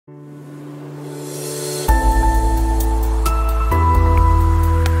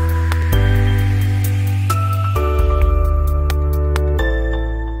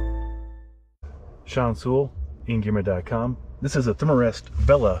Sean Sewell, Engearment.com. This is a Thermarest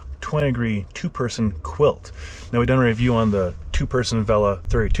Vela 20-degree two-person quilt. Now, we've done a review on the two-person Vela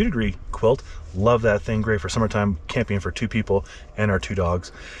 32-degree quilt. Love that thing, great for summertime camping for two people and our two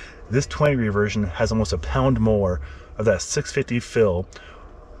dogs. This 20-degree version has almost a pound more of that 650 fill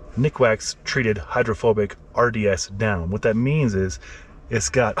Nikwax treated hydrophobic RDS down. What that means is it's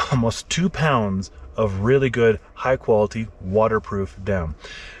got almost 2 pounds of really good, high quality, waterproof down.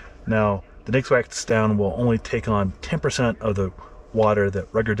 Now, the Nikwax down will only take on 10% of the water that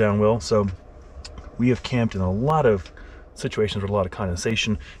regular down will. So we have camped in a lot of situations with a lot of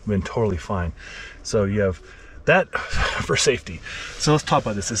condensation. We've been totally fine. So you have that for safety. So let's talk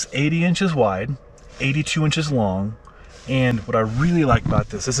about this. It's 80 inches wide, 82 inches long. And what I really like about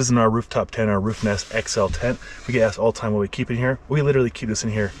this isn't our rooftop tent, our Roof Nest XL tent. We get asked all the time what we keep in here. We literally keep this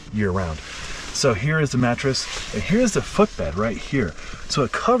in here year round. So here is the mattress, and here's the footbed right here. So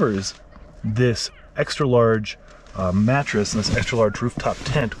it covers this extra large mattress and this extra large rooftop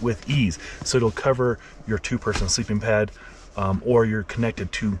tent with ease. So it'll cover your two-person sleeping pad or your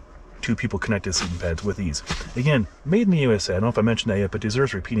connected two people connected sleeping pads with ease. Again, made in the USA. I don't know if I mentioned that yet, but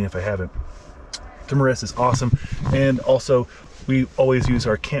deserves repeating if I haven't. Thermarest is awesome. And also, we always use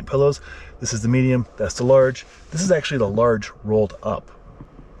our camp pillows. This is the medium, that's the large. This is actually the large rolled up.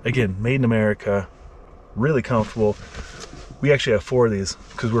 Again, made in America, really comfortable. We actually have 4 of these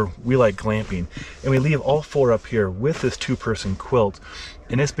because we like glamping, and we leave all 4 up here with this two-person quilt,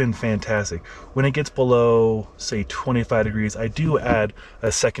 and it's been fantastic. When it gets below, say, 25 degrees, I do add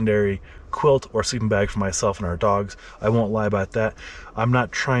a secondary quilt or sleeping bag for myself and our dogs. I won't lie about that. I'm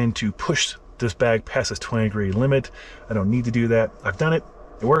not trying to push this bag past this 20-degree limit. I don't need to do that. I've done it,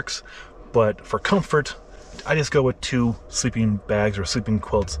 it works, but for comfort, I just go with 2 sleeping bags or sleeping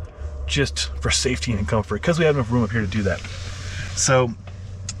quilts just for safety and comfort because we have enough room up here to do that. So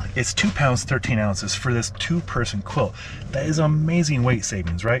it's 2 pounds 13 ounces for this two-person quilt. That is amazing weight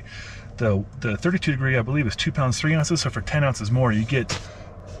savings, right? The 32 degree, I believe, is 2 pounds 3 ounces. So for 10 ounces more, you get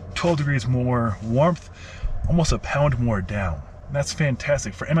 12 degrees more warmth, almost a pound more down. That's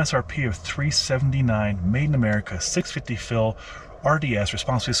fantastic. For MSRP of $379, made in America, 650 fill, RDS,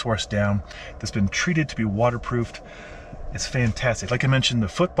 responsibly sourced down, that's been treated to be waterproofed. It's fantastic. Like I mentioned, the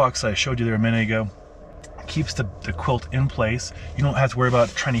foot box that I showed you there a minute ago keeps the quilt in place. You don't have to worry about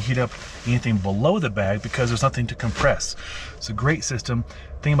trying to heat up anything below the bag because there's nothing to compress. It's a great system.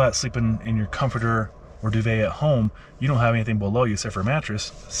 Think about sleeping in your comforter or duvet at home. You don't have anything below you except for a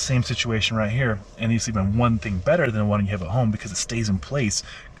mattress. Same situation right here, and you sleep in one thing better than the one you have at home because it stays in place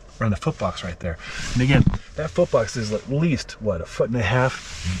around the foot box right there. And again, that foot box is at least, what, 1.5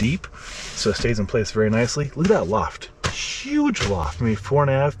 feet deep, so it stays in place very nicely. Look at that loft, huge loft, maybe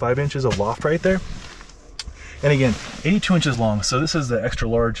 4.5, 5 inches of loft right there. And again, 82 inches long, so this is the extra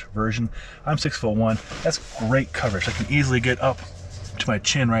large version. I'm 6'1". That's great coverage. I can easily get up to my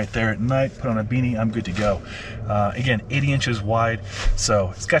chin right there at night, put on a beanie, I'm good to go. Again, 80 inches wide,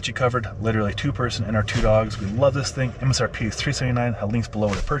 so it's got you covered, literally two-person and our 2 dogs. We love this thing. MSRP is $379. Have links below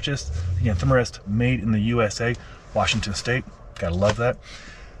where to purchase. Again, Thermarest, made in the USA, Washington State. Gotta love that.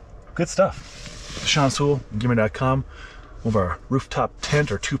 Good stuff. Sean Sewell, Engearment.com. One of our rooftop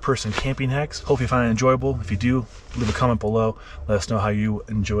tent or two-person camping hacks. Hope you find it enjoyable. If you do, leave a comment below. Let us know how you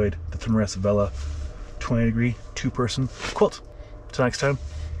enjoyed the Thermarest Vela 20-degree two-person quilt. Till next time,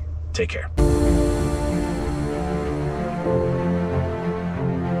 take care.